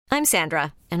I'm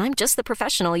Sandra, and I'm just the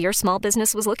professional your small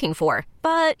business was looking for.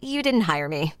 But you didn't hire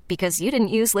me because you didn't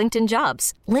use LinkedIn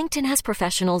Jobs. LinkedIn has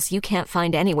professionals you can't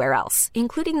find anywhere else,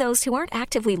 including those who aren't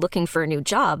actively looking for a new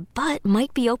job, but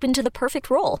might be open to the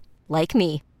perfect role, like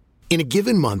me. In a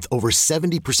given month, over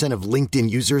 70% of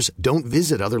LinkedIn users don't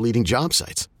visit other leading job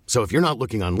sites. So if you're not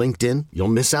looking on LinkedIn, you'll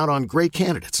miss out on great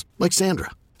candidates like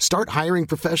Sandra. Start hiring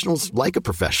professionals like a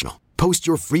professional. Post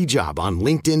your free job on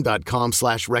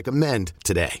linkedin.com/recommend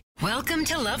today. Welcome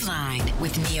to Loveline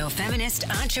with neo-feminist,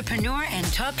 entrepreneur, and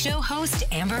talk show host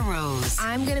Amber Rose.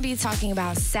 I'm going to be talking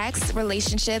about sex,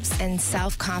 relationships, and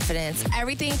self-confidence.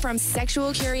 Everything from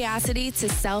sexual curiosity to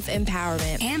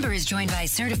self-empowerment. Amber is joined by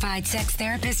certified sex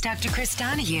therapist Dr. Chris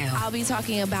Donahue. I'll be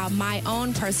talking about my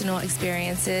own personal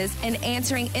experiences and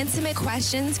answering intimate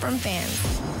questions from fans.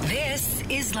 This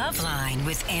is Loveline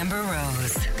with Amber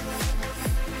Rose.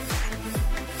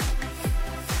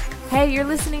 Hey, you're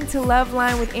listening to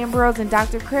Loveline with Amber Rose and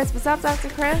Dr. Chris. What's up, Dr.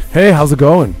 Chris? Hey, how's it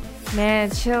going? Man,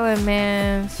 chilling,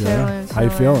 man. Chilling. How you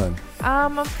feeling?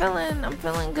 I'm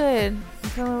feeling good. I'm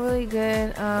feeling really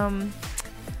good. I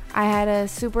had a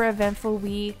super eventful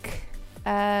week.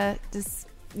 I'm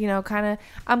kind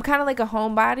of like a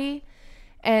homebody,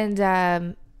 and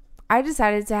I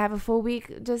decided to have a full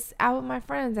week just out with my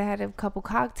friends. I had a couple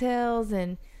cocktails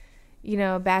and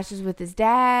bashes with his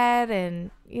dad,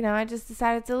 and I just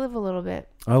decided to live a little bit.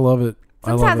 I love it.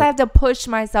 Sometimes I have to push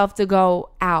myself to go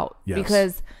out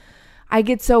because I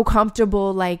get so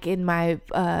comfortable, like in my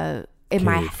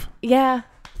Cave. Yeah,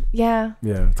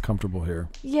 it's comfortable here.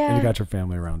 Yeah, and you got your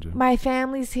family around you. My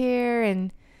family's here,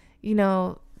 and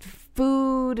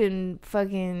food and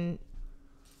fucking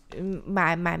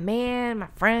my man, my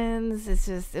friends.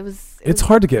 It's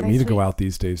hard to get me to go out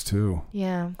these days too.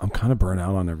 Yeah, I'm kind of burnt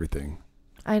out on everything.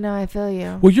 I know, I feel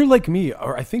you. Well, you're like me,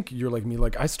 or I think you're like me.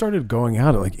 Like, I started going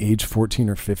out at like age 14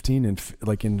 or 15 in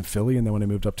Philly, and then when I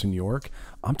moved up to New York,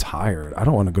 I'm tired. I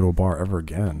don't want to go to a bar ever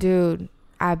again. Dude,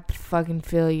 I fucking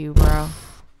feel you, bro.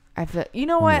 I feel,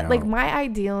 what? Like, my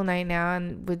ideal night now,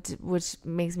 and which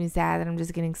makes me sad that I'm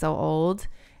just getting so old,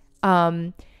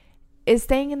 is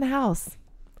staying in the house,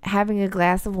 having a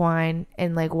glass of wine,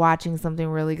 and like watching something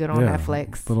really good on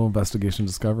Netflix. Little investigation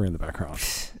discovery in the background.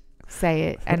 Say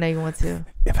it. I know you want to.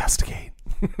 Investigate.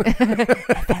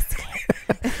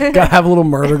 Gotta have a little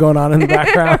murder going on in the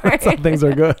background. Right. Some things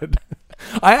are good.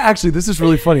 This is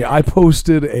really funny. I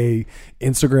posted a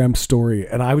Instagram story,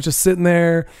 and I was just sitting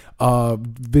there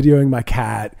videoing my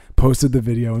cat, posted the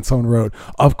video, and someone wrote,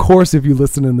 "Of course, if you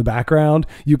listen in the background,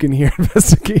 you can hear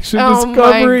investigation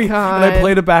discovery." And I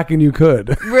played it back, and you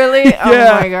could. Really?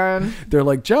 Yeah. Oh my God. They're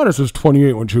like, Janice was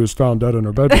 28 when she was found dead in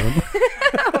her bedroom.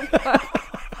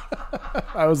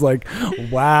 I was like,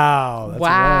 wow. That's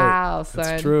right. Son.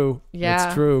 That's true. Yeah.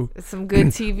 That's true. It's some good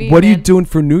TV. What are you doing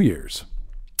for New Year's?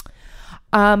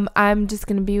 I'm just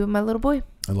going to be with my little boy.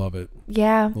 I love it.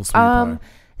 Yeah. Little sweetie pie.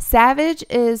 Savage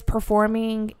is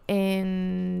performing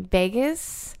in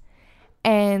Vegas,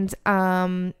 and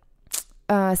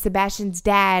Sebastian's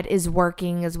dad is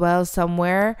working as well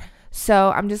somewhere.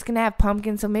 So I'm just going to have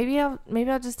Pumpkin. So maybe I'll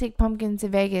just take Pumpkin to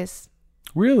Vegas.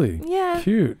 Really? Yeah.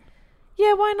 Cute.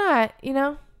 Yeah, why not?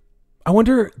 I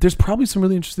wonder, there's probably some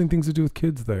really interesting things to do with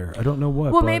kids there. I don't know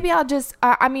what. Well, maybe I'll just,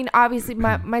 obviously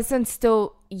my son's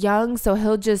still young, so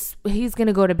he's going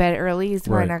to go to bed early. He's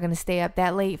probably not going to stay up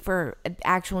that late for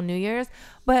actual New Year's.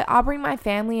 But I'll bring my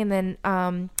family, and then,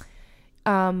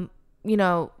 my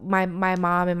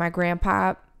mom and my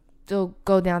grandpa, they'll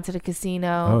go down to the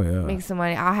casino, make some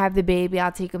money. I'll have the baby.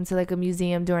 I'll take him to like a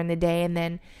museum during the day, and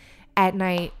then at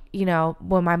night,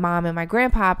 when my mom and my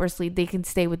grandpa are asleep, they can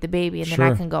stay with the baby, and then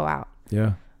I can go out.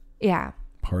 Yeah. Yeah.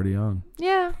 Party on.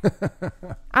 Yeah.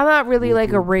 I'm not really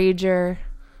like a rager.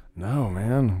 No,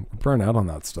 man. I'm burnt out on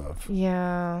that stuff.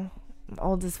 Yeah. I'm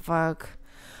old as fuck.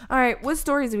 All right. What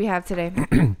stories do we have today?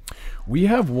 We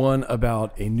have one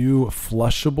about a new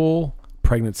flushable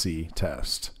pregnancy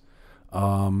test.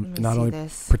 Not only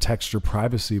protects your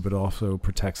privacy, but also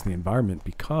protects the environment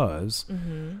because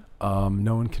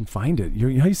no one can find it. You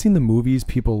know how you've seen the movies,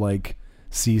 people like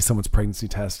see someone's pregnancy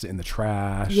test in the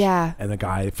trash, and the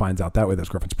guy finds out that way that his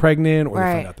girlfriend's pregnant, or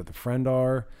they find out that the friend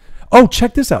are. Oh,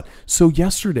 check this out. So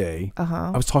yesterday,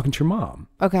 I was talking to your mom.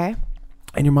 Okay.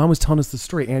 And your mom was telling us the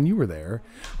story, and you were there,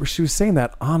 where she was saying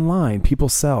that online people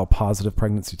sell positive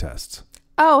pregnancy tests.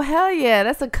 Oh, hell yeah.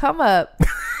 That's a come up.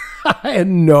 I had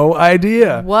no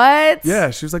idea. What? Yeah,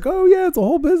 she was like, "Oh yeah, it's a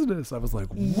whole business." I was like,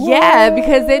 "What?" Yeah,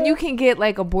 because then you can get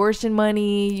like abortion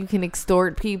money. You can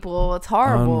extort people. It's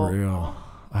horrible. Unreal.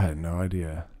 I had no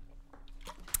idea.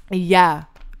 Yeah,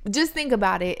 just think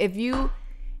about it. If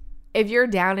you're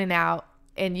down and out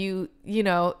and you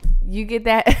get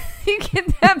that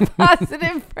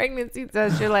positive pregnancy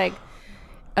test, you're like,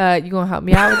 you gonna help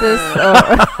me out with this?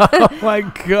 Oh my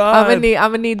God. I'm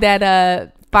gonna need that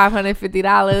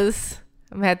 $550.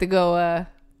 I'm gonna have to go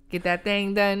get that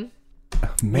thing done.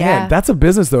 Man, that's a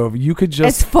business though. You could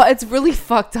just it's really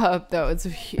fucked up though. It's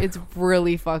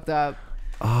really fucked up.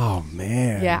 Oh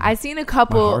man. Yeah, I seen a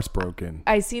couple. My heart's broken.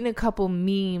 I seen a couple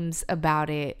memes about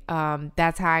it.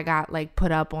 That's how I got like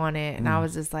put up on it, and I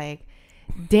was just like,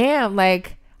 damn,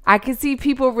 like I could see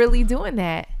people really doing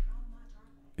that.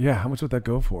 Yeah, how much would that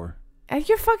go for? And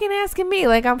you're fucking asking me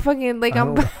like I'm fucking like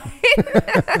I'm.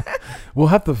 We'll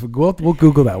have to. We'll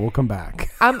Google that. We'll come back.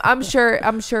 I'm sure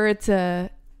it's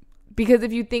because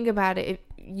if you think about it,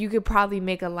 you could probably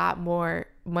make a lot more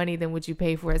money than what you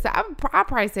pay for it. So I'll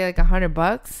probably say like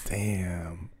 $100.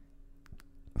 Damn.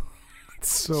 It's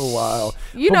so wild.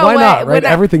 You but know why what? not, right?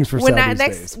 Everything's for sale these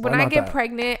days. When I get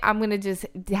pregnant, I'm going to just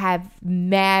have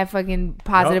mad fucking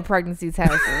positive pregnancy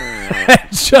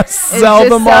tests. Just sell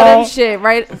them all. Shit,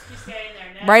 right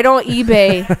on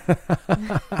eBay.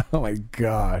 Oh my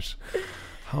gosh.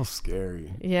 How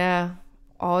scary. Yeah.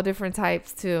 All different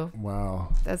types too.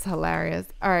 Wow. That's hilarious.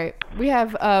 All right. We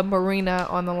have Marina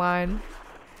on the line.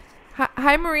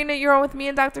 Hi, Marina. You're on with me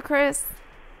and Dr. Chris.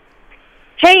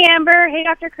 Hey, Amber. Hey,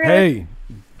 Dr. Chris. Hey.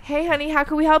 Hey, honey. How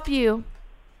can we help you?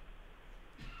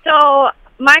 So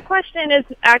my question is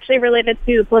actually related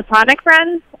to platonic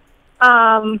friends.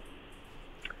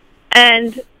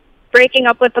 And breaking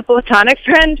up with a platonic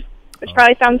friend, which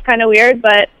probably sounds kind of weird,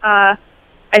 but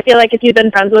I feel like if you've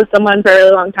been friends with someone for a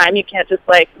really long time, you can't just,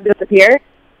 like, disappear.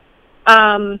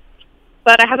 But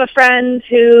I have a friend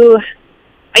who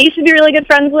I used to be really good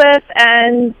friends with,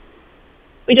 and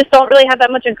we just don't really have that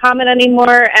much in common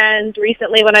anymore. And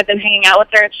recently when I've been hanging out with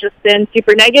her, it's just been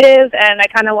super negative, and I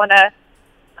kind of want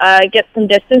to get some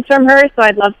distance from her, so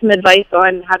I'd love some advice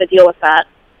on how to deal with that.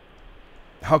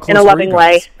 How close in a loving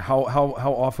way. How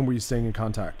often were you staying in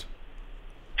contact?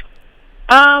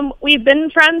 We've been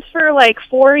friends for like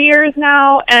 4 years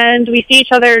now, and we see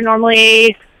each other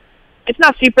normally. It's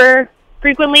not super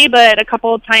frequently, but a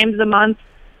couple of times a month.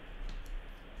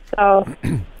 So.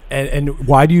 And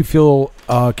why do you feel?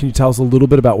 Can you tell us a little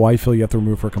bit about why you feel you have to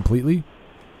remove her completely?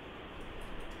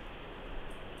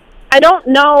 I don't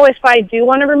know if I do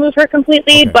want to remove her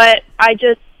completely, but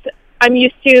I'm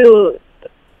used to.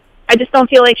 I just don't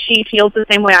feel like she feels the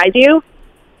same way I do.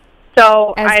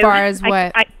 So as far as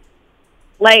what?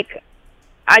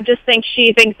 I just think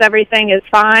she thinks everything is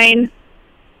fine,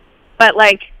 but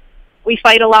like we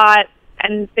fight a lot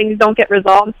and things don't get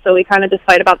resolved, so we kind of just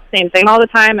fight about the same thing all the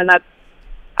time, and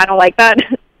I don't like that.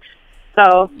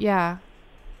 So yeah,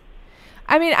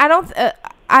 I mean,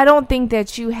 I don't think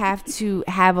that you have to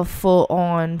have a full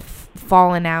on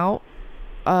falling out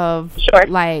of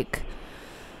like.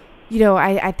 You know,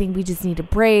 I think we just need a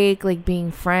break, like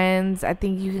being friends. I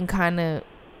think you can kind of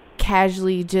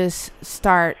casually just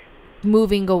start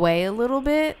moving away a little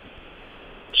bit.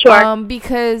 Sure.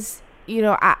 Because, you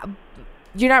know,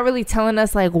 you're not really telling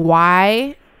us, like,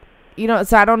 why. You know,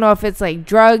 so I don't know if it's, like,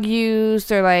 drug use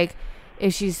or, like,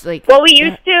 if she's, like... Well, we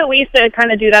used to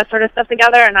kind of do that sort of stuff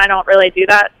together, and I don't really do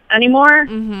that anymore.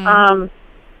 Mm-hmm.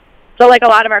 So, like, a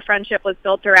lot of our friendship was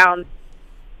built around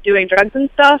doing drugs and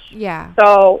stuff. Yeah.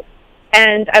 So...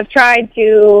 And I've tried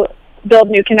to build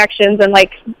new connections and,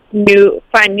 like,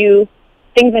 find new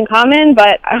things in common,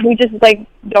 but we just, like,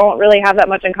 don't really have that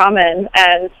much in common,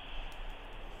 and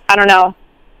I don't know.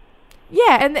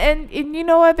 Yeah, and you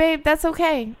know what, babe? That's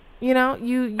okay. You know,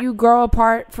 you grow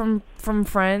apart from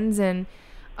friends, and,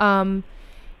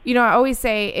 you know, I always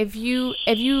say, if you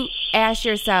ask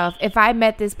yourself, if I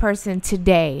met this person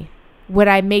today, would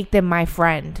I make them my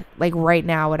friend? Like right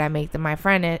now, would I make them my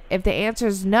friend? And if the answer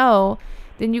is no,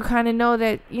 then you kind of know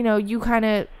that, you know, you kind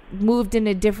of moved in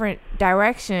a different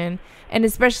direction. And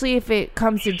especially if it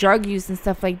comes to drug use and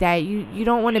stuff like that, you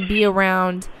don't want to be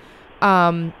around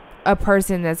a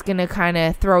person that's going to kind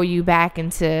of throw you back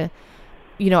into,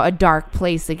 you know, a dark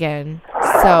place again.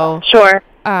 So, sure.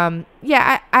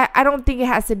 Yeah, I don't think it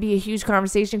has to be a huge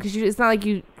conversation because it's not like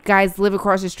you guys live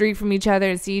across the street from each other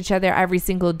and see each other every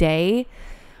single day.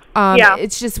 Yeah.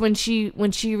 It's just when she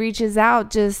reaches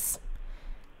out, just,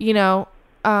 you know,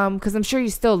 because I'm sure you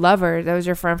still love her. That was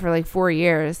your friend for like 4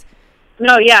 years.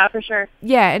 No, yeah, for sure.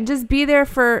 Yeah, and just be there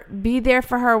for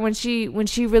her when she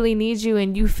really needs you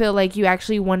and you feel like you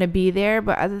actually want to be there.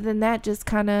 But other than that, just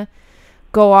kind of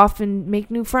go off and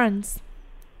make new friends.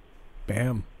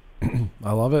 Bam.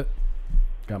 I love it.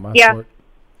 Got my support.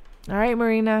 All right,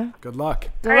 Marina. Good luck.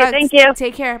 All right, thank you.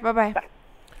 Take care. Bye-bye.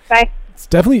 Bye. It's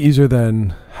definitely easier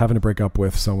than having to break up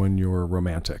with someone you're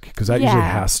romantic, because that usually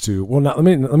has to. Well, not,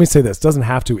 let me say this. It doesn't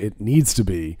have to. It needs to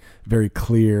be very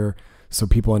clear so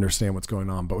people understand what's going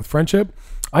on. But with friendship,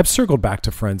 I've circled back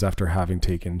to friends after having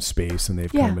taken space and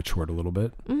they've kind of matured a little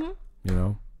bit. Mm-hmm. You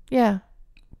know? Yeah.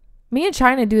 Me and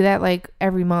China do that like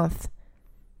every month.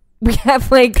 We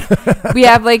have like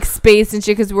space and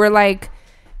shit because we're like,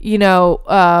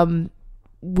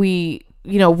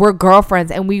 we're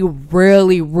girlfriends and we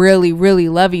really, really, really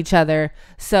love each other.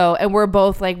 So, and we're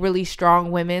both like really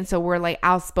strong women. So we're like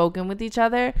outspoken with each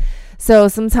other. So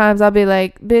sometimes I'll be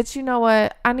like, bitch, you know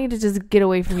what? I need to just get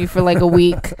away from you for like a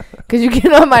week because you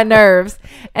get on my nerves.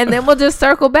 And then we'll just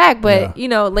circle back. But,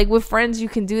 like with friends, you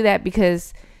can do that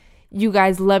because you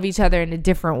guys love each other in a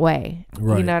different way.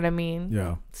 Right. You know what I mean?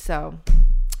 Yeah. So,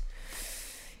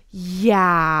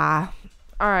 yeah.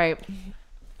 All right.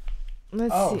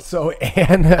 Let's see. So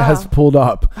Anne has pulled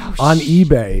up on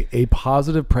eBay a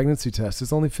positive pregnancy test.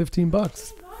 It's only $15.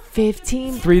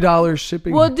 $3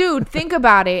 shipping. Well, dude, think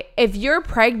about it. If you're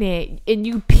pregnant and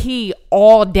you pee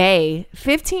all day,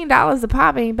 $15 a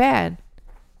pop ain't bad.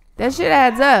 That shit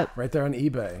adds up. Right there on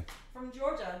eBay. From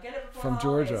Georgia. Get it before From the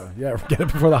Georgia. holidays. Yeah, get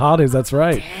it before the holidays. That's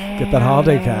right. Damn. Get that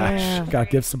holiday cash. Got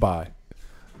gifts to buy.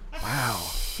 Wow.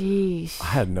 Sheesh. I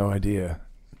had no idea.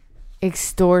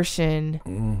 Extortion.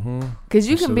 Mm-hmm. Because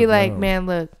you can be like, man,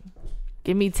 look,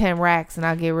 give me 10 racks and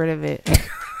I'll get rid of it.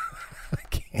 I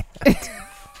can't.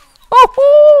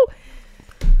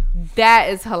 That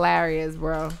is hilarious,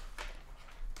 bro.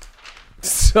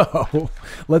 So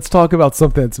let's talk about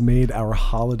something that's made our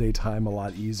holiday time a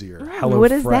lot easier. HelloFresh.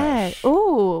 What is that?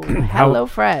 Ooh,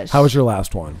 HelloFresh. How was your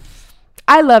last one?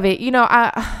 I love it.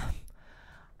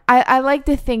 I like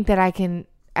to think that I can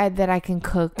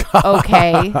cook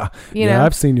okay. You know,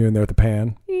 I've seen you in there with a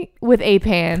pan. With a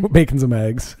pan. Making some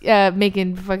eggs.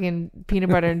 Making fucking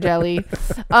peanut butter and jelly.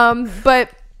 But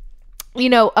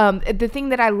the thing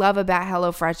that I love about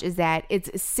HelloFresh is that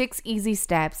it's 6 easy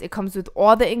steps. It comes with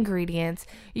all the ingredients.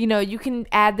 You can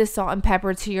add the salt and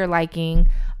pepper to your liking.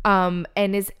 And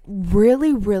it's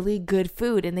really, really good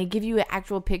food. And they give you an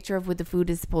actual picture of what the food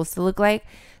is supposed to look like.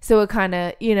 So it kind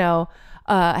of,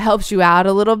 helps you out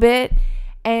a little bit.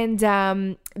 And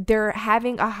they're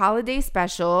having a holiday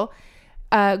special.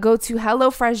 Go to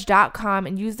HelloFresh.com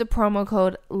and use the promo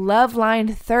code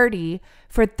Loveline30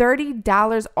 for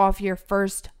 $30 off your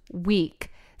first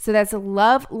week. So that's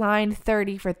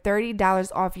Loveline30 for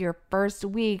 $30 off your first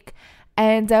week.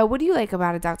 And what do you like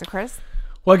about it, Dr. Chris?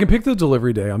 Well, I can pick the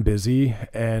delivery day. I'm busy.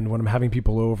 And when I'm having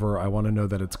people over, I want to know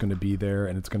that it's going to be there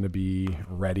and it's going to be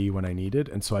ready when I need it.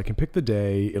 And so I can pick the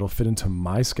day. It'll fit into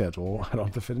my schedule. I don't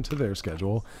have to fit into their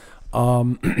schedule.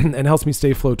 And helps me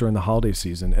stay afloat during the holiday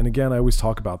season. And again, I always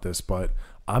talk about this, but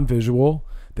I'm visual.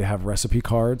 They have recipe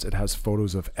cards. It has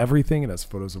photos of everything. It has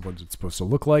photos of what it's supposed to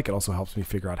look like. It also helps me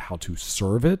figure out how to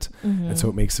serve it. Mm-hmm. And so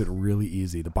it makes it really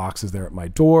easy. The box is there at my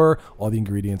door. All the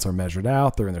ingredients are measured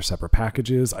out. They're in their separate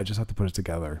packages. I just have to put it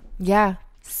together. Yeah.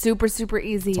 Super, super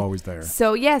easy. It's always there.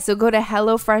 So go to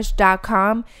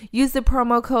HelloFresh.com. Use the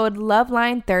promo code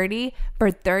Loveline30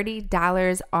 for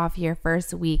 $30 off your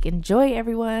first week. Enjoy,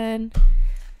 everyone.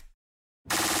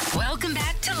 Welcome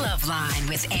back to Loveline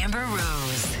with Amber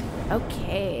Rose.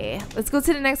 Okay, let's go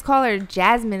to the next caller.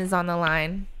 Jasmine is on the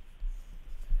line.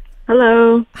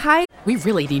 Hello. Hi. We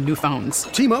really need new phones.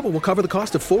 T-Mobile will cover the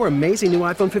cost of 4 amazing new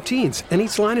iPhone 15s, and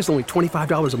each line is only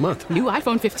 $25 a month. New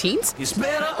iPhone 15s? It's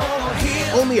better over here.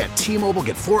 Only at T-Mobile,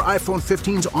 get 4 iPhone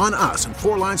 15s on us and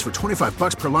 4 lines for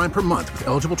 $25 per line per month with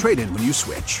eligible trade-in when you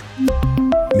switch.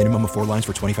 Minimum of 4 lines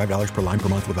for $25 per line per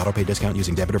month with autopay discount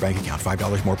using debit or bank account.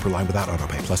 $5 more per line without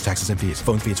autopay, plus taxes and fees.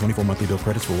 Phone fee at 24 monthly bill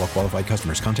credits for well-qualified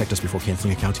customers. Contact us before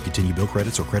canceling account to continue bill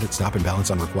credits or credit stop and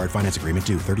balance on required finance agreement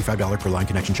due. $35 per line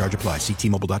connection charge applies. See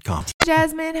T-Mobile.com.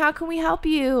 Jasmine, how can we help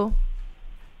you?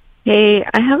 Hey,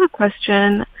 I have a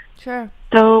question. Sure.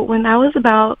 So when I was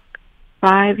about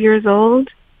 5 years old,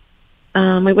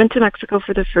 I went to Mexico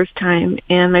for the first time,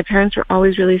 and my parents were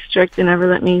always really strict and never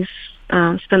let me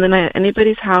spend the night at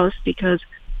anybody's house because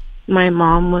my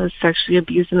mom was sexually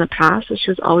abused in the past, so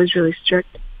she was always really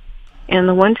strict. And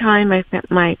the one time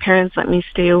my parents let me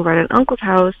stay over at an uncle's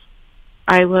house,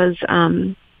 I was,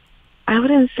 I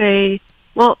wouldn't say,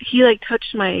 well, he like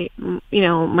touched my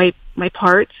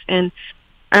parts, and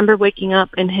I remember waking up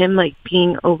and him like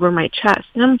being over my chest,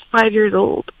 and I'm 5 years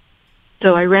old.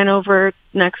 So I ran over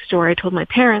next door. I told my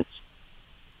parents.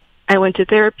 I went to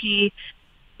therapy.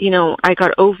 I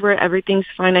got over it. Everything's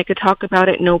fine. I could talk about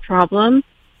it, no problem.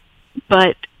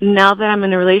 But now that I'm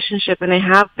in a relationship, and I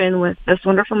have been with this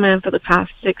wonderful man for the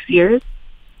past 6 years,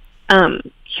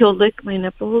 he'll lick my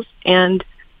nipples, and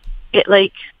it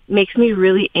like makes me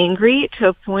really angry to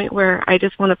a point where I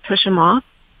just want to push him off.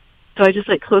 So I just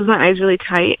like close my eyes really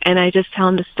tight and I just tell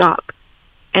him to stop.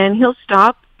 And he'll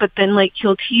stop, but then like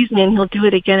he'll tease me and he'll do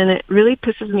it again, and it really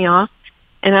pisses me off.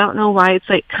 And I don't know why it's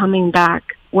like coming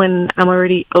back when I'm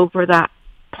already over that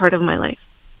part of my life.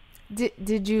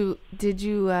 Did you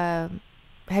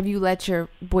have you let your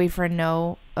boyfriend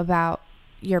know about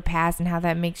your past and how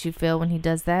that makes you feel when he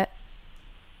does that?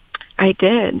 I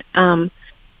did.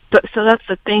 But so that's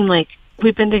the thing, like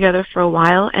we've been together for a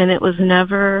while and it was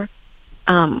never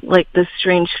like this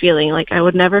strange feeling. Like I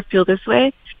would never feel this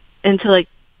way until like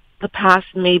the past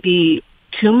maybe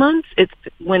 2 months. It's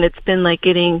when it's been like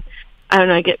getting, I don't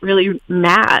know, I get really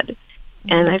mad.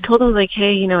 And I've told him like,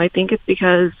 hey, you know, I think it's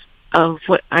because of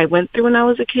what I went through when I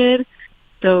was a kid.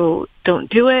 So don't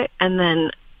do it. And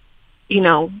then, you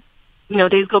know,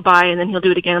 days go by and then he'll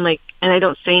do it again. I'm like, and I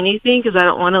don't say anything because I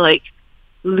don't want to like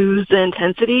lose the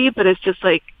intensity, but it's just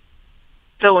like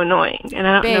so annoying. And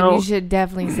I don't know. You should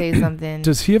definitely say something.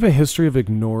 Does he have a history of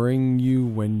ignoring you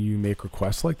when you make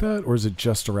requests like that? Or is it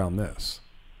just around this?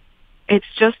 It's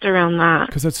just around that.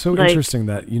 Because that's so interesting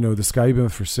that, you know, this guy you've been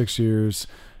with for 6 years,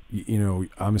 you know,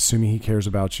 I'm assuming he cares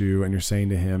about you and you're saying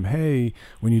to him, hey,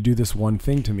 when you do this one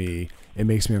thing to me, it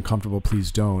makes me uncomfortable,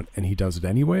 please don't. And he does it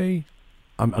anyway.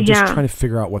 I'm just trying to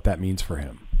figure out what that means for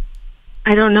him.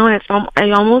 I don't know.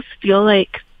 I almost feel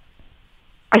like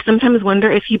I sometimes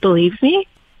wonder if he believes me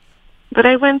that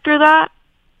I went through that,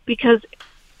 because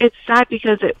it's sad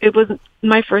because it was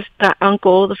my that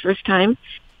uncle the first time.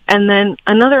 And then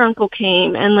another uncle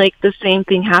came and like the same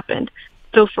thing happened.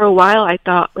 So for a while I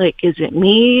thought like, is it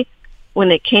me?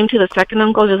 When it came to the second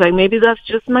uncle, just like, maybe that's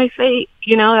just my fate.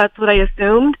 You know, that's what I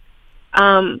assumed.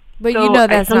 But so you know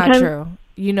that's not true.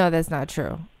 You know that's not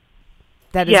true.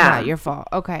 That is not your fault.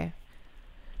 Okay.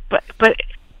 But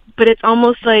it's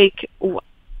almost like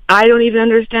I don't even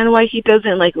understand why he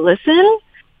doesn't like listen,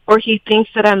 or he thinks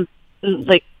that I'm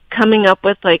like coming up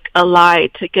with like a lie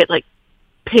to get like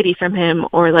pity from him,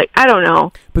 or like I don't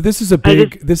know. But this is a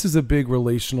big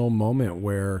relational moment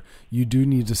where you do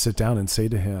need to sit down and say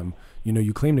to him, you know,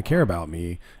 you claim to care about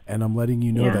me, and I'm letting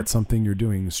you know that something you're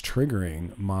doing is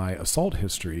triggering my assault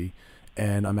history,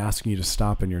 and I'm asking you to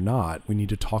stop, and you're not. We need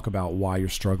to talk about why you're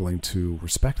struggling to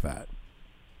respect that.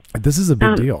 This is a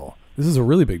big deal. This is a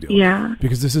really big deal. Yeah.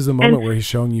 Because this is a moment where he's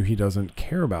showing you he doesn't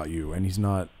care about you, and he's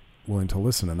not willing to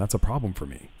listen, and that's a problem for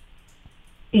me.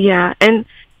 Yeah, and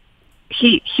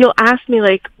he'll ask me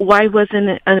like, why wasn't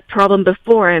it a problem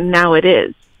before and now it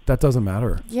is? That doesn't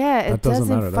matter. Yeah, it doesn't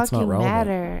matter. That's not relevant.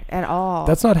 Matter at all.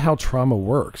 That's not how trauma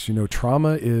works. You know,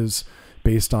 trauma is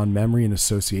based on memory and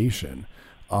association.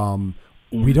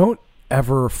 We don't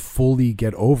ever fully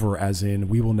get over, as in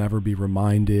we will never be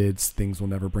reminded, things will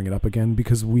never bring it up again,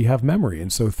 because we have memory.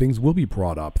 And so things will be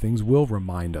brought up, things will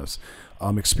remind us,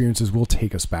 experiences will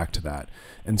take us back to that.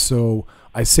 And so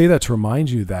I say that to remind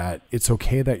you that it's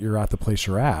okay that you're at the place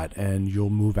you're at, and you'll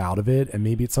move out of it, and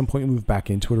maybe at some point you move back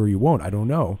into it, or you won't. I don't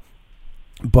know.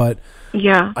 But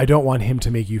I don't want him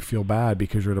to make you feel bad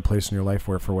because you're at a place in your life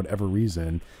where, for whatever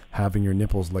reason, having your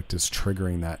nipples licked is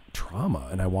triggering that trauma.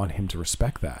 And I want him to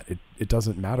respect that. It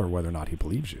doesn't matter whether or not he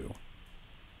believes you.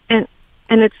 And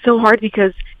it's so hard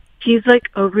because he's like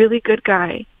a really good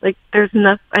guy. Like there's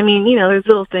nothing, I mean, you know, there's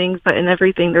little things, but in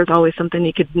everything, there's always something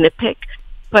you could nitpick.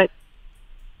 But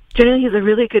generally, he's a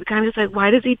really good guy. I'm just like,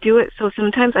 why does he do it? So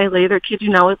sometimes I lay there, kid you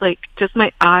not, with like just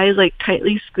my eyes like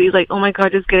tightly squeezed, like, oh my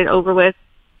God, just get it over with.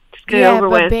 Just get it over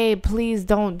with. Babe, please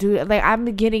don't do it. Like, I'm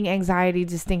getting anxiety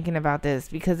just thinking about this,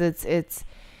 because it's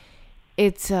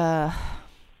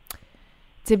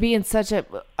to be in such a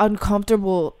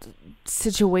uncomfortable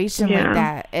situation like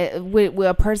that with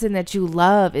a person that you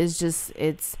love is just,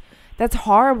 that's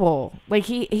horrible. Like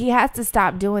he has to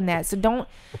stop doing that. So don't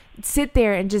sit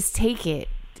there and just take it.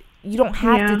 You don't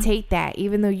have to take that,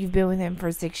 even though you've been with him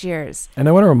for 6 years. And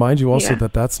I want to remind you also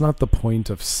that that's not the point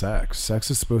of sex. Sex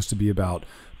is supposed to be about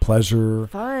pleasure,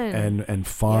 and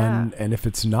fun. And if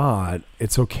it's not,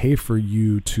 it's okay for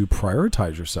you to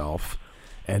prioritize yourself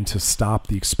and to stop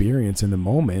the experience in the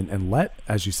moment and let,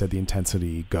 as you said, the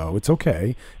intensity go. It's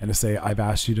okay. And to say, I've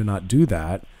asked you to not do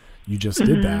that. You just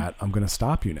did that. I'm going to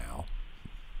stop you now.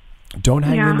 Don't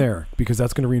hang in there, because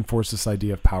that's going to reinforce this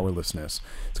idea of powerlessness.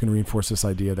 It's going to reinforce this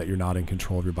idea that you're not in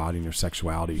control of your body and your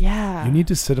sexuality. Yeah. You need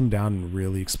to sit him down and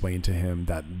really explain to him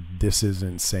that this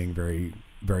isn't saying very,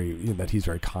 very, that he's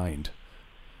very kind.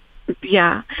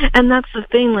 Yeah. And that's the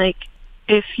thing. Like,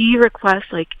 if he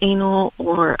requests like anal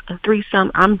or a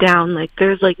threesome, I'm down. Like,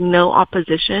 there's like no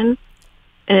opposition.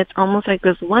 And it's almost like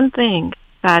this one thing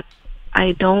that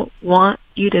I don't want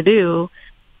you to do.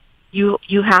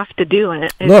 you have to do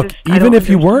it. Look, even if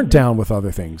you weren't down with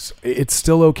other things, it's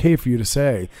still okay for you to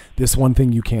say this one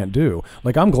thing you can't do.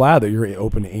 Like, I'm glad that you're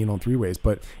open to anal in 3 ways,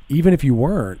 but even if you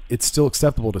weren't, it's still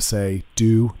acceptable to say,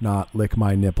 do not lick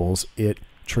my nipples. It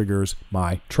triggers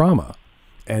my trauma.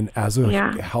 And as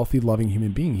a healthy, loving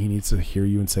human being, he needs to hear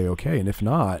you and say, okay. And if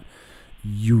not,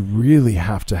 you really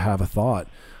have to have a thought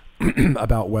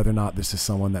about whether or not this is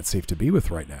someone that's safe to be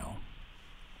with right now.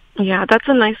 Yeah, that's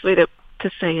a nice way to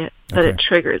say it, that it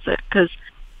triggers it, because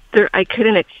I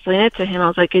couldn't explain it to him. I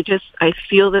was like, I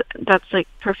feel that's like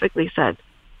perfectly said.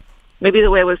 Maybe the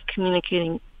way I was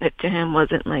communicating it to him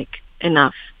wasn't like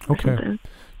enough. Okay.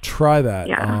 Try that.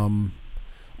 Yeah.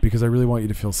 Because I really want you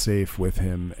to feel safe with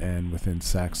him and within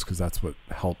sex, because that's what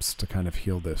helps to kind of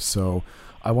heal this. So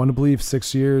I want to believe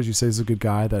 6 years, you say he's a good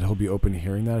guy, that he'll be open to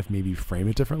hearing that if maybe you frame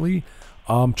it differently.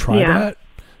 Try that.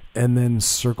 And then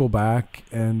circle back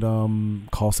and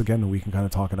call us again, and we can kind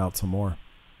of talk it out some more.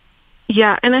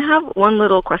 Yeah, and I have one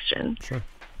little question. Sure.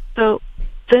 So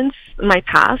since my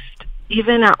past,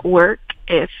 even at work,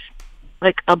 if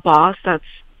like a boss that's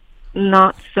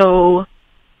not so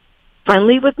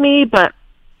friendly with me, but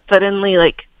suddenly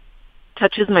like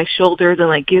touches my shoulders and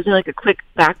like gives me like a quick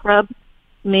back rub,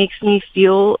 makes me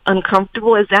feel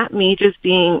uncomfortable, is that me just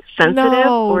being sensitive?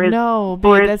 No,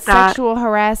 babe, that's sexual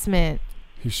harassment.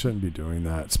 He shouldn't be doing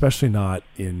that, especially not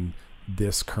in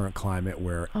this current climate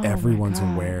where everyone's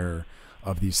aware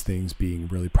of these things being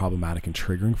really problematic and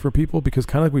triggering for people. Because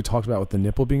kind of like we talked about with the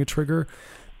nipple being a trigger,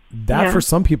 that for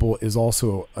some people is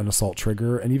also an assault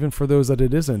trigger. And even for those that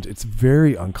it isn't, it's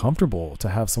very uncomfortable to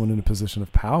have someone in a position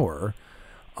of power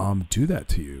do that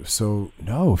to you. So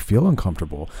no, feel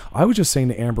uncomfortable. I was just saying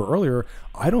to Amber earlier,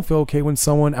 I don't feel okay when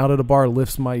someone out at a bar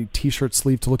lifts my t-shirt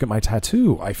sleeve to look at my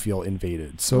tattoo. I feel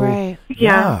invaded. So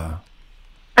yeah.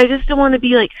 I just don't want to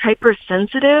be like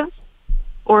hypersensitive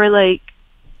or like,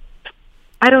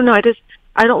 I don't know.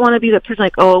 I don't want to be the person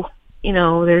like, oh, you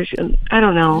know, I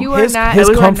don't know. His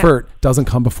comfort doesn't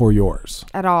come before yours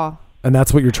at all. And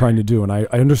that's what you're trying to do. And I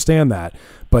understand that,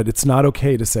 but it's not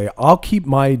okay to say, I'll keep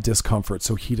my discomfort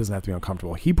so he doesn't have to be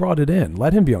uncomfortable. He brought it in.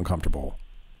 Let him be uncomfortable.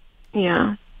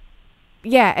 Yeah.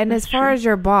 Yeah. And as far as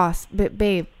your boss, but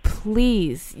babe,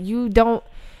 please, you don't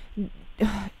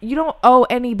owe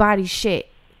anybody shit.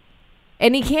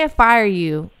 And he can't fire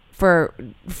you for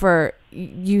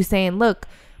you saying, look,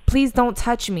 please don't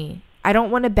touch me. I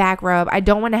don't want to back rub. I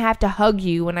don't want to have to hug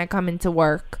you when I come into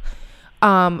work.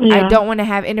 I don't want to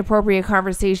have inappropriate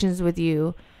conversations with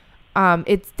you.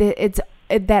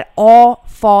 That all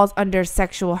falls under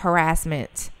sexual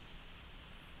harassment.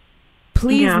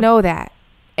 Please know that,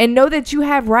 and know that you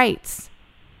have rights.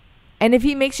 And if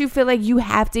he makes you feel like you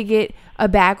have to get a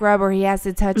back rub or he has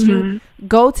to touch you,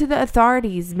 go to the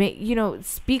authorities.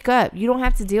 Speak up. You don't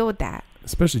have to deal with that.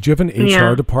 Especially, do you have an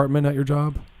HR department at your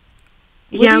job?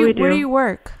 We do. Where do you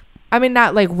work? I mean,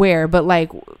 not like where, but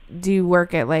like, do you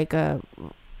work at like a...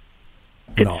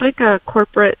 It's like a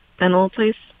corporate dental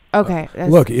place. Okay.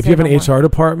 Look, if you have an HR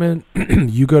department,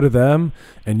 you go to them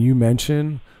and you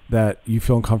mention that you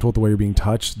feel uncomfortable with the way you're being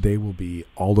touched, they will be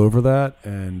all over that.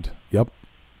 And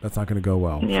that's not going to go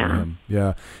well for him.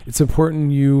 Yeah. It's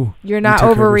important you're not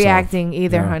overreacting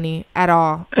either, honey, at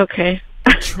all. Okay.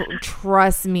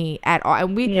 Trust me at all.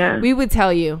 And we would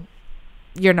tell you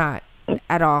you're not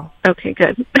at all. Okay,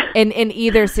 good. In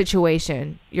either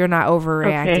situation, you're not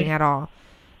overreacting at all.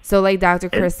 So like Dr.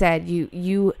 Chris said,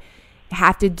 you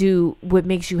have to do what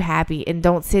makes you happy, and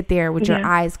don't sit there with your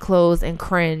eyes closed and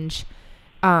cringe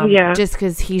just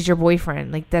because he's your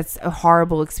boyfriend. Like, that's a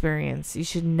horrible experience. You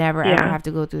should never ever have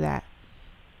to go through that.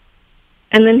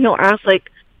 And then he'll ask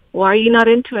like, why are you not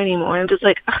into it anymore? I'm just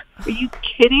like, are you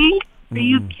kidding? Are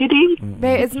you kidding?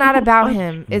 Babe, it's not about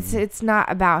him. It's not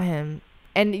about him.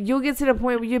 And you'll get to the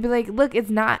point where you'll be like, look, it's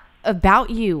not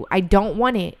about you. I don't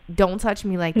want it. Don't touch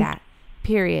me like that.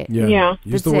 Period. Yeah.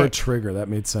 Use the word trigger. That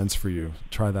made sense for you.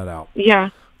 Try that out. Yeah.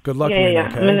 Good luck with it,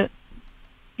 okay?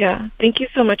 Thank you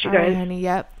so much, you guys. All right, honey.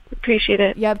 Yep. Appreciate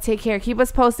it. Yep. Take care. Keep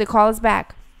us posted. Call us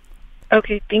back.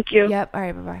 Okay. Thank you. Yep. All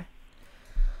right. Bye-bye.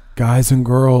 Guys and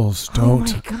girls,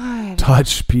 don't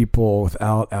touch people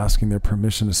without asking their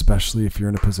permission, especially if you're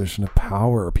in a position of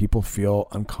power. People feel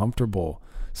uncomfortable.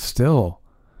 Still.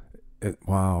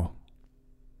 Wow.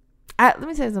 Let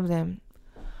me say something.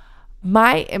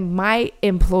 My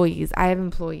employees, I have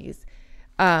employees,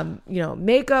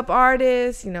 makeup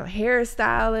artists,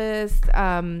 hairstylists,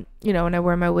 when I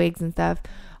wear my wigs and stuff,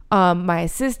 my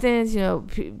assistants,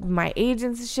 my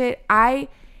agents and shit.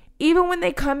 Even when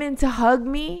they come in to hug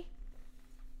me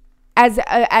as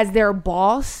their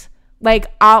boss,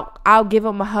 Like I'll give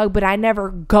them a hug, but I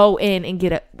never go in and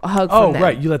get a hug from them. Oh,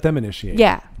 right. You let them initiate.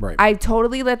 Yeah. Right. I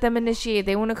totally let them initiate.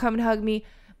 They want to come and hug me.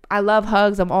 I love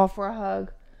hugs. I'm all for a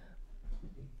hug.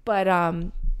 But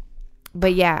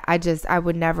yeah, I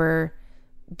would never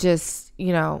just,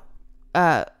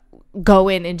 go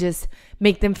in and just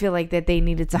make them feel like that they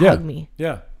needed to hug me.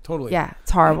 Yeah, totally. Yeah,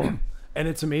 it's horrible. And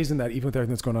it's amazing that even with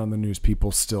everything that's going on in the news,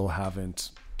 people still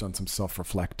haven't done some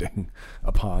self-reflecting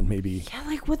upon maybe. Yeah,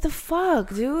 like what the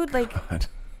fuck, dude? Like God.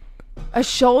 A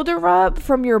shoulder rub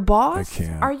from your boss? I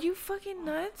can't. Are you fucking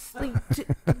nuts? Like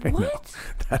what?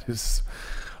 That is,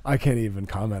 I can't even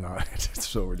comment on it. It's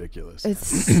so ridiculous. It's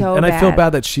so and bad. I feel bad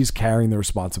that she's carrying the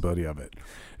responsibility of it.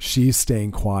 She's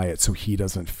staying quiet so he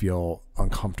doesn't feel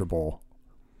uncomfortable.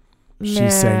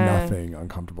 She's saying nothing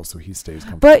uncomfortable so he stays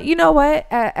comfortable. But you know what?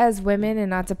 As women,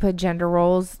 and not to put gender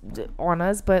roles on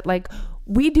us, but like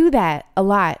we do that a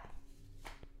lot.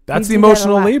 That's the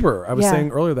emotional labor. I was saying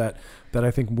earlier that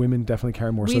I think women definitely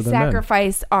carry more so than men. We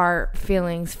sacrifice our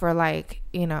feelings for like,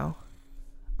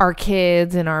 our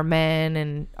kids and our men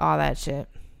and all that shit.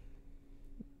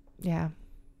 Yeah.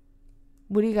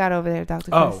 What do you got over there,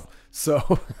 Dr. Chris? Oh,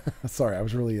 so sorry, I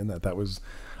was really in that. That was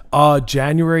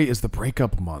January is the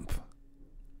breakup month.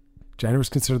 January is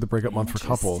considered the breakup month for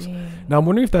couples. Now I'm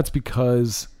wondering if that's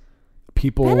because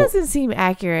people. That doesn't seem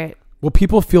accurate. Well,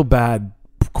 people feel bad,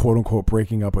 quote unquote,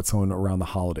 breaking up with someone around the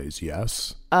holidays.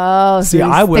 Yes. Oh, see, so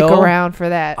I will stick around for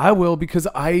that. I will, because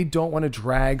I don't want to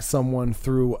drag someone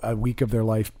through a week of their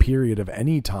life period of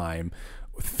any time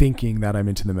thinking that I'm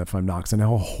into them if I'm not, because I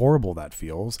know how horrible that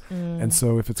feels. And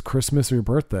so if it's Christmas or your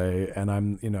birthday and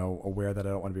I'm, aware that I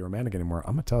don't want to be romantic anymore,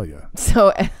 I'm going to tell you.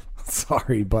 So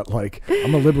sorry, but like,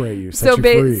 I'm going to liberate you, set you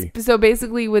free. So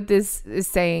basically what this is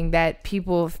saying that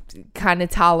people kind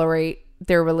of tolerate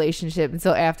their relationship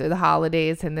until after the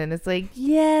holidays, and then it's like,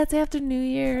 yeah, it's after New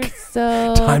Year's,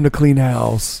 so time to clean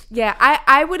house. Yeah,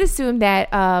 I would assume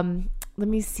that let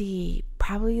me see,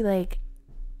 probably like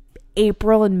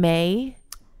April and May.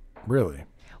 Really?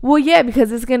 Well, yeah,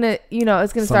 because it's gonna,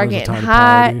 it's gonna start getting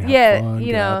hot.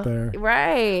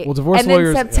 Right. Well, divorce and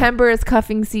lawyers. Then September is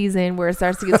cuffing season, where it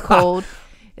starts to get cold,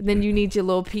 and then you need your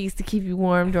little piece to keep you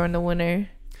warm during the winter.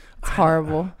 It's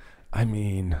horrible. I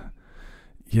mean,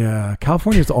 yeah,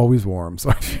 California's always warm,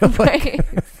 so I feel like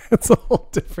it's a whole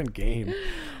different game.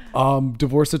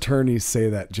 Divorce attorneys say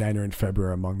that January and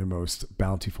February are among the most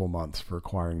bountiful months for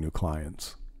acquiring new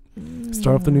clients.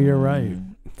 Start off the new year right.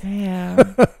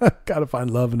 Damn. Gotta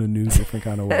find love in a new, different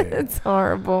kind of way. It's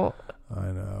horrible. I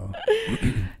know.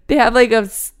 They have like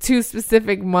two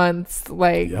specific months.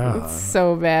 Like, it's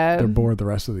so bad. They're bored the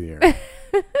rest of the year.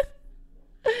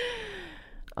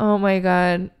 Oh my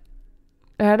God.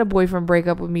 I had a boyfriend break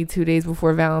up with me 2 days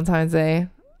before Valentine's Day.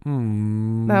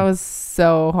 That was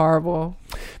so horrible.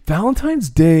 Valentine's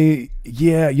Day,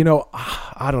 yeah,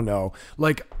 I don't know.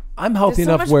 Like, I'm healthy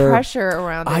enough where there's so much pressure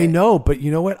around it. I know, but you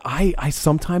know what? I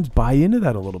sometimes buy into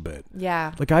that a little bit.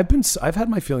 Yeah. Like I've had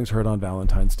my feelings hurt on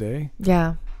Valentine's Day.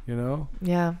 Yeah.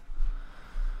 Yeah.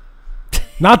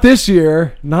 Not this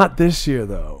year. Not this year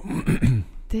though.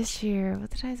 This year,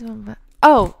 what did I do about?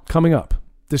 Oh, coming up.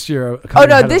 This year. Oh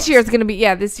no, this year is gonna be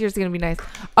this year's gonna be nice.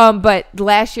 But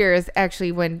last year is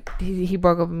actually when he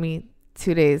broke up with me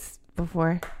 2 days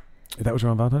before. That was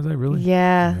around Valentine's Day, really?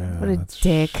 Yeah. What a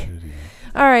dick. Shitty.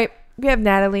 All right, we have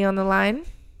Natalie on the line.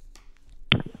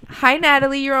 Hi,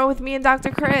 Natalie. You're on with me and Dr.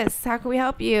 Chris. How can we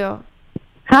help you?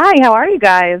 Hi. How are you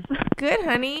guys? Good,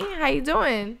 honey. How you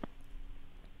doing?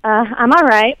 I'm all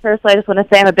right. First, I just want to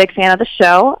say I'm a big fan of the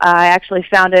show. I actually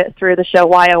found it through the show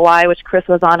YOY, which Chris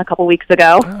was on a couple weeks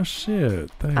ago. Oh, shit.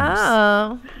 Thanks.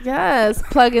 Oh, yes.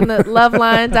 Plug in the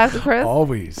Loveline, Dr. Chris.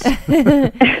 Always.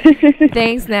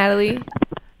 Thanks, Natalie.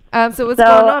 So what's going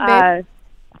on, babe?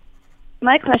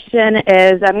 My question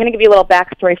is, I'm going to give you a little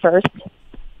backstory first.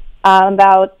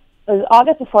 About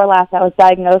August before last, I was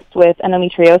diagnosed with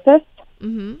endometriosis,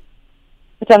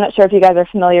 which I'm not sure if you guys are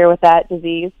familiar with that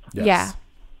disease. Yes. Yeah.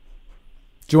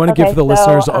 Do you want to give the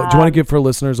listeners? Do you want to give for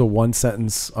listeners a one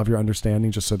sentence of your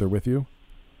understanding, just so they're with you?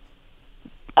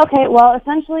 Okay. Well,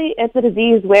 essentially, it's a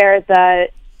disease where the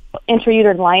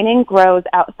intrauterine lining grows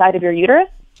outside of your uterus.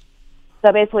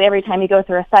 So basically, every time you go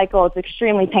through a cycle, it's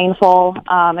extremely painful.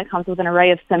 It comes with an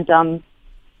array of symptoms.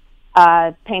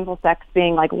 Painful sex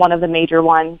being like one of the major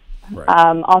ones. Right.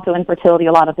 Also, infertility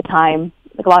a lot of the time,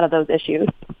 like a lot of those issues.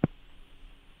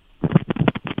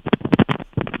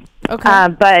 Okay.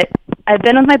 But I've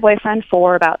been with my boyfriend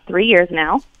for about 3 years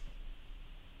now.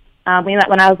 We met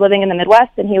when I was living in the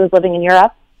Midwest and he was living in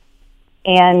Europe.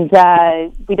 And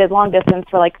we did long distance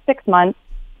for like 6 months.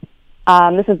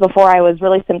 This is before I was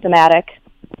really symptomatic.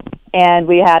 And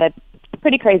we had a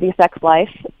pretty crazy sex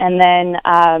life. And then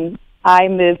I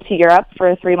moved to Europe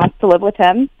for 3 months to live with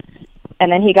him.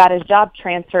 And then he got his job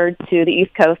transferred to the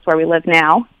East Coast where we live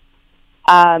now.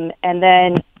 And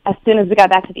then as soon as we got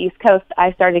back to the East Coast,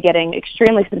 I started getting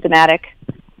extremely symptomatic.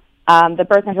 The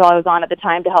birth control I was on at the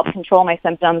time to help control my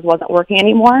symptoms wasn't working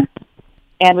anymore.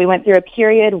 And we went through a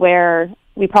period where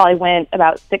we probably went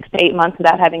about 6 to 8 months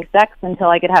without having sex until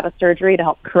I could have a surgery to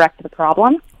help correct the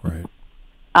problem. Right.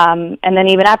 And then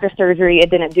even after surgery, it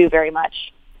didn't do very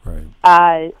much.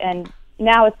 Right. And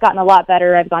now it's gotten a lot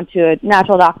better. I've gone to a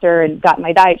natural doctor and gotten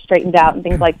my diet straightened out and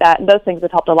things like that. And those things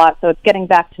have helped a lot. So it's getting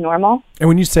back to normal. And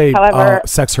when you say However,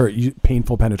 sex hurt,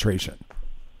 painful penetration.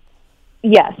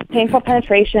 Yes, painful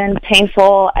penetration,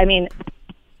 painful. I mean,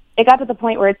 it got to the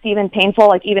point where it's even painful.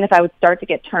 Like even if I would start to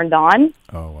get turned on,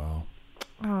 oh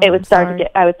wow, it would start to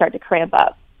get. I would start to cramp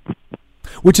up.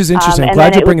 Which is interesting. I'm and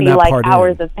glad then you're bringing that like part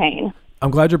hours in. of pain. I'm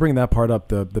glad you're bringing that part up,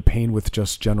 the pain with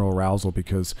just general arousal,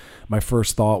 because my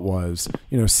first thought was,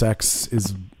 sex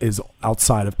is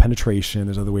outside of penetration.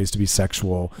 There's other ways to be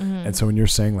sexual. Mm-hmm. And so when you're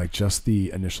saying like just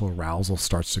the initial arousal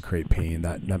starts to create pain,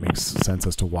 that makes sense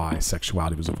as to why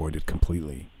sexuality was avoided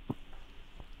completely.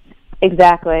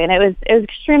 Exactly. And it was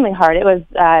extremely hard. It was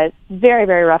a very,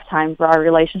 very rough time for our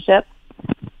relationship.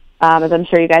 As I'm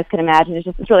sure you guys can imagine,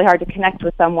 it's really hard to connect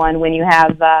with someone when you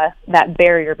have that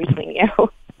barrier between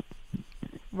you.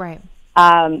 Right.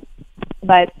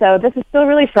 But so this is still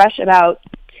really fresh. About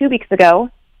 2 weeks ago,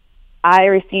 I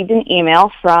received an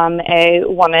email from a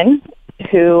woman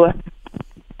who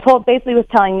basically was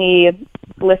telling me,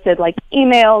 listed like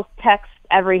emails, texts,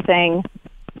 everything,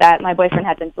 that my boyfriend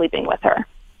had been sleeping with her.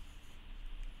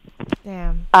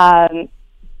 Damn.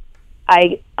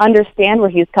 I understand where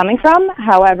he's coming from.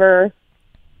 However,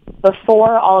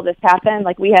 before all of this happened,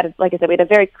 like I said, we had a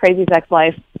very crazy sex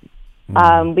life.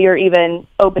 We were even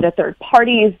open to third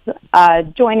parties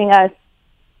joining us.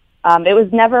 It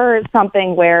was never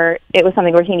something where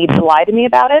he needed to lie to me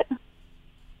about it.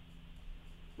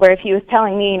 Where if he was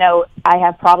telling me, I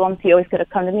have problems, he always could have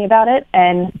come to me about it.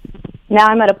 And now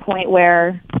I'm at a point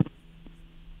where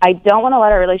I don't want to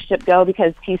let our relationship go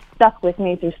because he's stuck with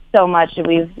me through so much.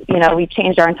 We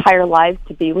changed our entire lives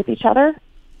to be with each other.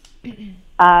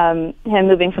 Him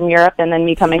moving from Europe and then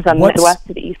me coming from the Midwest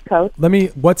to the East Coast.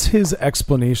 What's his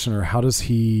explanation, or how does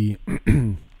he,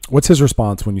 what's his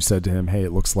response when you said to him, hey,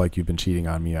 it looks like you've been cheating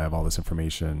on me, I have all this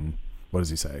information? What does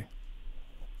he say?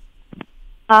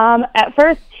 At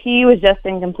first, he was just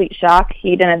in complete shock.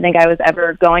 He didn't think I was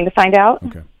ever going to find out.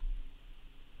 Okay.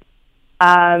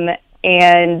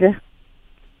 And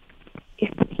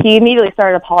he immediately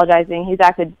started apologizing. He's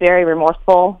acted very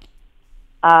remorseful.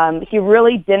 He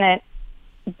really didn't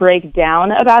break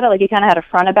down about it. Like, he kind of had a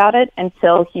front about it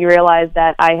until he realized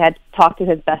that I had talked to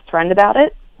his best friend about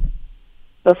it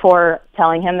before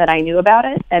telling him that I knew about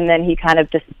it. And then he kind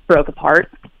of just broke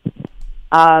apart.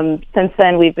 Since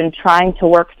then, we've been trying to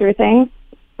work through things.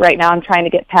 Right now, I'm trying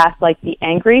to get past, like, the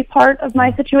angry part of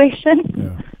my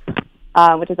situation,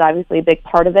 which is obviously a big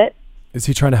part of it. Is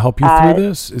he trying to help you through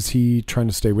this? Is he trying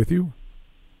to stay with you?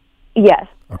 Yes.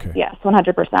 Okay. Yes,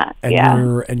 100%.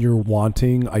 And you're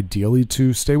wanting, ideally,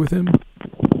 to stay with him?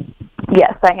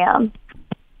 Yes, I am.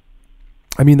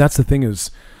 I mean, that's the thing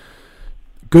is,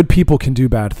 good people can do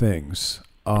bad things.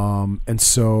 And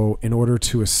so in order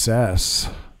to assess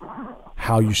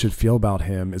how you should feel about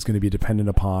him is going to be dependent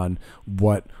upon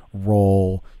what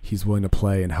role he's willing to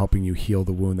play in helping you heal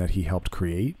the wound that he helped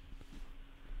create.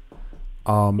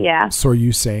 So are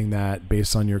you saying that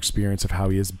based on your experience of how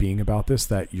he is being about this,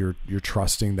 that you're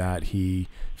trusting that he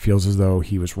feels as though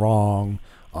he was wrong?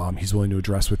 He's willing to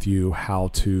address with you how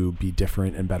to be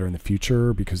different and better in the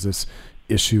future, because this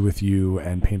issue with you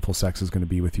and painful sex is going to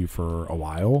be with you for a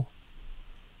while?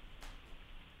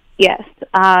 Yes.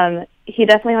 He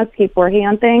definitely wants to keep working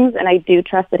on things, and I do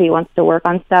trust that he wants to work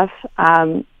on stuff.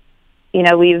 Like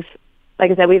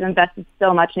I said, we've invested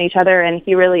so much in each other, and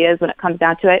he really is, when it comes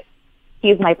down to it,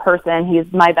 he's my person. He's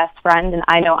my best friend, and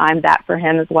I know I'm that for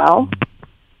him as well.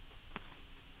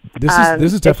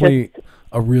 This is definitely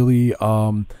a really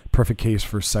perfect case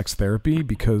for sex therapy,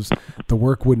 because the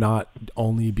work would not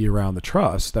only be around the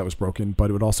trust that was broken, but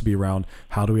it would also be around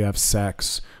how do we have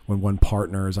sex when one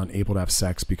partner is unable to have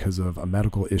sex because of a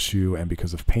medical issue and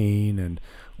because of pain, and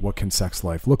what can sex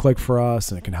life look like for us,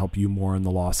 and it can help you more in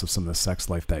the loss of some of the sex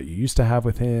life that you used to have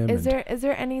with him. Is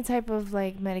there any type of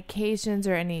like medications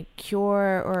or any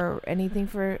cure or anything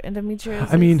for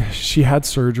endometriosis? I mean, she had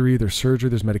surgery. There's surgery.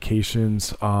 There's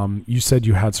medications. You said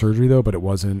you had surgery though, but it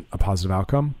wasn't a positive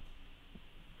outcome.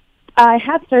 I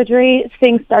had surgery.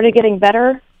 Things started getting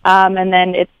better. And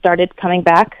then it started coming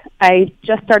back. I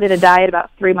just started a diet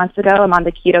about 3 months ago. I'm on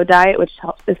the keto diet, which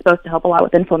is supposed to help a lot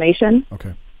with inflammation.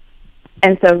 Okay.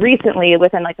 And so recently,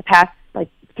 within like the past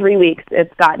 3 weeks,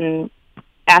 it's gotten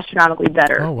astronomically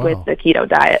better with the keto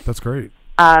diet. That's great.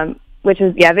 Which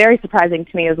is very surprising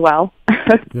to me as well.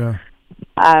 Yeah.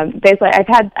 Basically, I've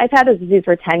had this disease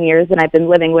for 10 years, and I've been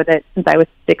living with it since I was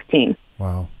 16.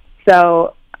 Wow.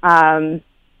 So, and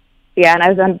I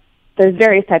was on. There's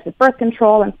various types of birth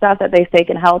control and stuff that they say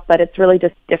can help, but it's really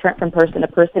just different from person to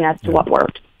person as to what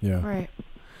worked. Yeah. Right.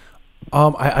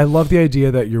 I love the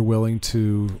idea that you're willing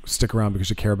to stick around because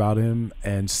you care about him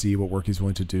and see what work he's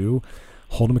willing to do.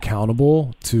 Hold him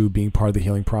accountable to being part of the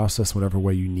healing process, whatever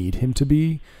way you need him to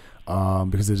be,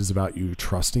 because it is about you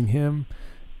trusting him,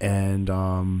 and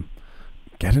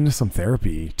get into some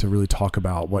therapy to really talk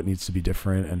about what needs to be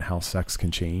different and how sex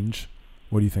can change.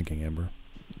 What are you thinking, Amber?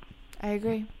 I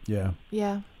agree. Yeah.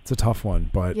 Yeah. It's a tough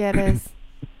one, but yeah, it is.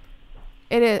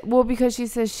 It is. Well, because she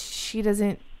says she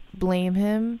doesn't blame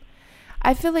him.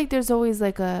 I feel like there's always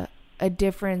like a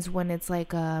difference when it's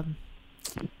like an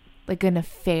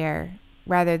affair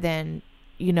rather than,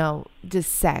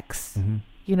 just sex. Mm-hmm.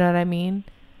 You know what I mean?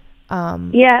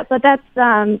 Yeah, but that's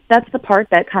the part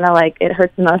that kind of like it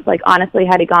hurts the most. Like, honestly,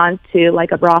 had he gone to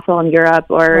like a brothel in Europe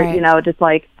or, just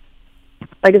like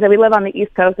I said, we live on the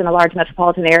East Coast in a large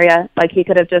metropolitan area. Like, he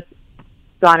could have just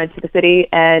gone into the city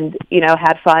and,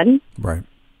 had fun. Right.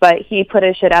 But he put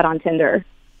his shit out on Tinder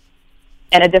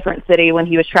in a different city when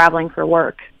he was traveling for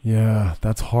work. Yeah,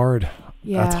 that's hard.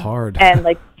 Yeah. That's hard. And,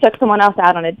 took someone else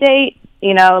out on a date.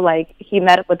 He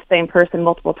met up with the same person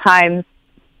multiple times.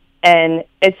 And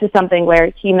it's just something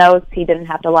where he knows he didn't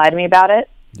have to lie to me about it.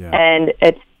 Yeah. And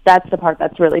that's the part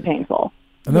that's really painful.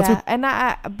 And that's and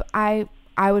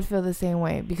I would feel the same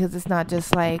way, because it's not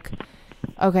just like,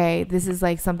 okay, this is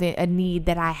like a need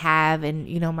that I have, and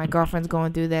my girlfriend's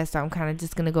going through this, so I'm kind of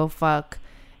just gonna go fuck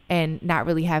and not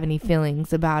really have any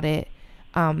feelings about it.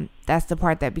 That's the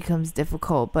part that becomes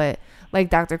difficult. But like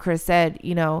Dr. Chris said,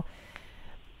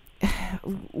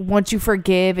 once you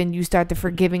forgive and you start the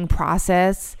forgiving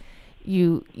process,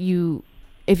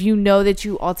 if you know that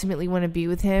you ultimately want to be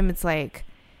with him, it's like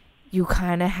you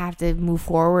kind of have to move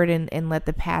forward and let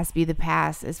the past be the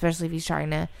past, especially if he's trying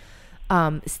to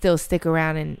still stick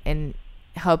around and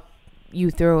help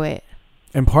you through it.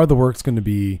 And part of the work's going to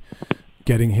be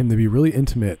getting him to be really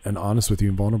intimate and honest with you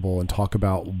and vulnerable, and talk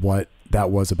about what that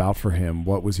was about for him.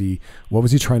 What was he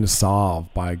trying to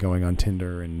solve by going on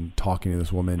Tinder and talking to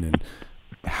this woman, and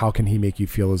how can he make you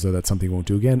feel as though that's something he won't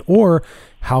do again? Or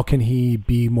how can he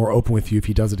be more open with you if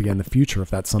he does it again in the future, if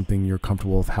that's something you're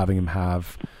comfortable with having him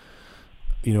have,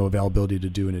 availability to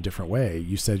do in a different way.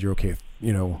 You said you're okay with,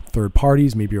 third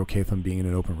parties. Maybe you're okay with them being in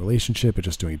an open relationship, but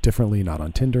just doing it differently, not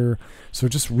on Tinder. So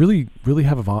just really, really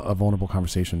have a vulnerable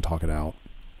conversation, talk it out.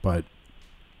 But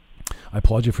I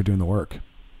applaud you for doing the work.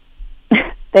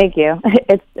 Thank you.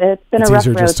 It's been a rough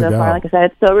road so far. Like I said,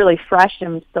 it's still really fresh,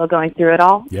 and I'm still going through it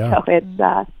all. Yeah. So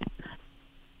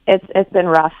it's been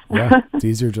rough. Yeah, it's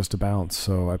easier just to bounce.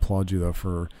 So I applaud you though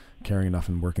for caring enough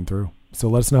and working through. So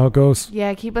let us know how it goes.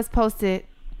 Yeah, keep us posted.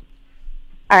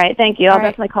 All right, thank you. I'll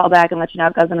definitely call back and let you know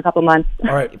how it goes in a couple months.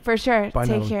 All right. For sure. Bye,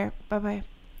 Take Natalie. care. Bye-bye.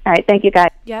 All right, thank you,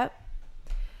 guys. Yep.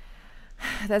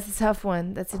 That's a tough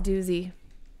one. That's a doozy.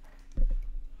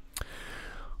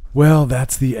 Well,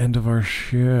 that's the end of our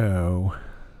show.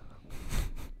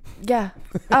 Yeah.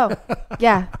 Oh,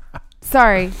 yeah.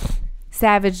 Sorry.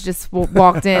 Savage just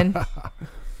walked in.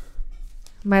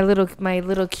 My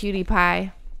little cutie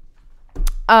pie.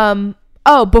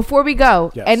 Oh, before we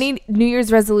go, yes. Any New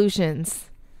Year's resolutions?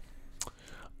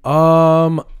 It's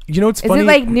funny. Is it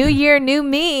like New Year, New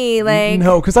Me? Like,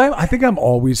 no, because I think I'm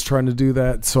always trying to do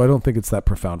that, so I don't think it's that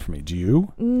profound for me. Do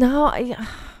you? No,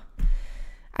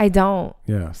 I don't.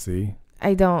 Yeah, see?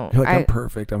 I don't. You're like, I'm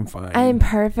perfect. I'm fine. I'm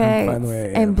perfect. I'm fine the way I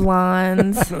am. And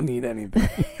blonde. I don't need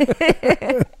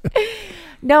anything.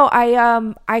 No,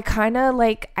 I kind of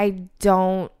like, I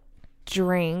don't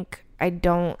drink. I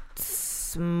don't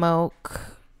smoke.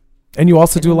 And you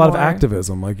also do a lot of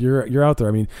activism. Like you're out there.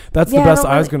 I mean, that's the best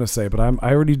I was going to say, but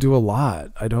I already do a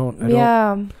lot. I don't.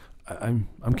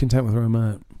 I'm content with where I'm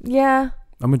at. Yeah.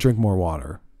 I'm going to drink more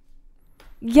water.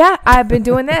 Yeah, I've been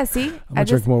doing that. See, I'm gonna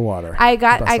drink more water. I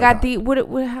got the what?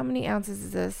 How many ounces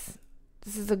is this?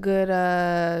 This is a good.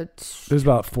 There's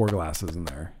about 4 glasses in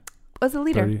there. What's a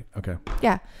liter? 30? Okay.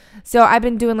 Yeah, so I've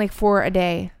been doing like 4 a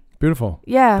day. Beautiful.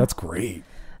 Yeah, that's great.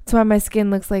 That's why my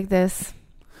skin looks like this.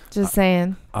 Just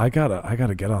saying. I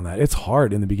gotta get on that. It's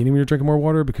hard in the beginning when you're drinking more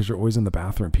water because you're always in the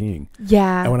bathroom peeing.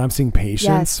 Yeah. And when I'm seeing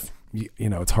patients, you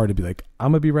know, it's hard to be like,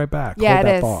 I'm gonna be right back. Yeah, Hold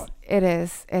that is. thought. It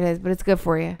is, but it's good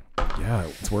for you. Yeah,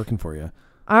 it's working for you.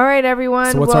 All right,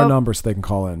 everyone. So what's our number so they can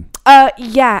call in?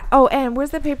 Yeah. Oh, and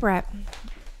where's the paper at?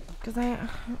 Because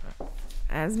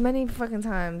as many fucking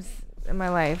times in my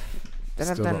life that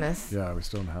I've done this. Yeah, we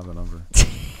still don't have the number.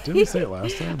 Didn't we say it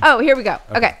last time? Oh, here we go.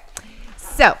 Okay.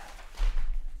 So,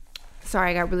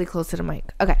 sorry, I got really close to the mic.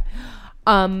 Okay.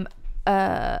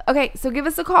 Okay, so give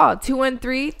us a call,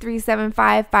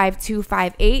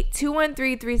 213-375-5258,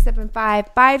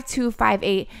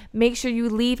 213-375-5258. Make sure you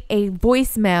leave a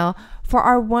voicemail for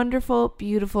our wonderful,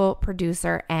 beautiful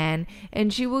producer, Ann,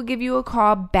 and she will give you a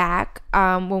call back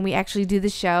when we actually do the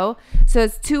show. So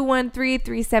it's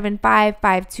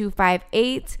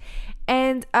 213-375-5258,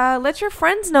 and let your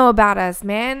friends know about us,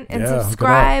 man, and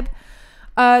subscribe.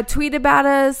 Tweet about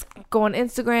us, go on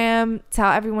Instagram,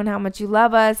 tell everyone how much you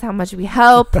love us, how much we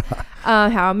help,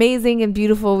 how amazing and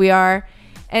beautiful we are,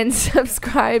 and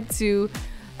subscribe to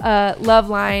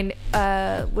Loveline.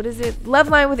 What is it?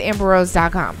 Loveline with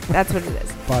AmberRose.com. That's what it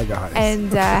is. Bye, guys.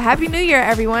 And Happy New Year,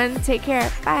 everyone. Take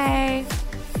care. Bye.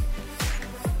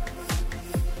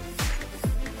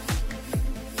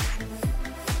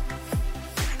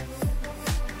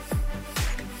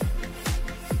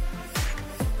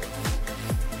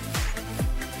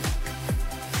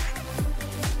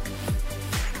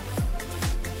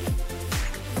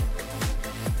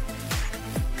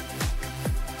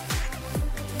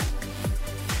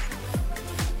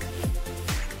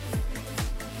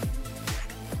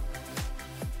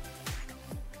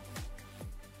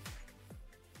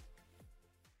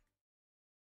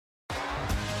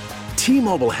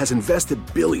 T-Mobile has invested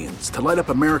billions to light up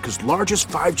America's largest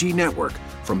 5G network,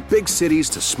 from big cities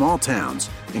to small towns,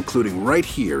 including right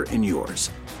here in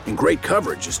yours. And great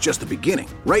coverage is just the beginning.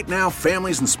 Right now,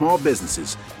 families and small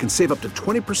businesses can save up to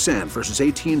 20% versus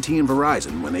AT&T and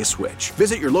Verizon when they switch.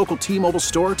 Visit your local T-Mobile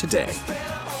store today.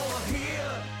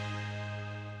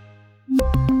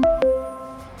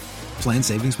 Plan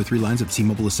savings with 3 lines of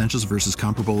T-Mobile Essentials versus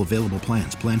comparable available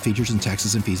plans. Plan features and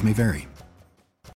taxes and fees may vary.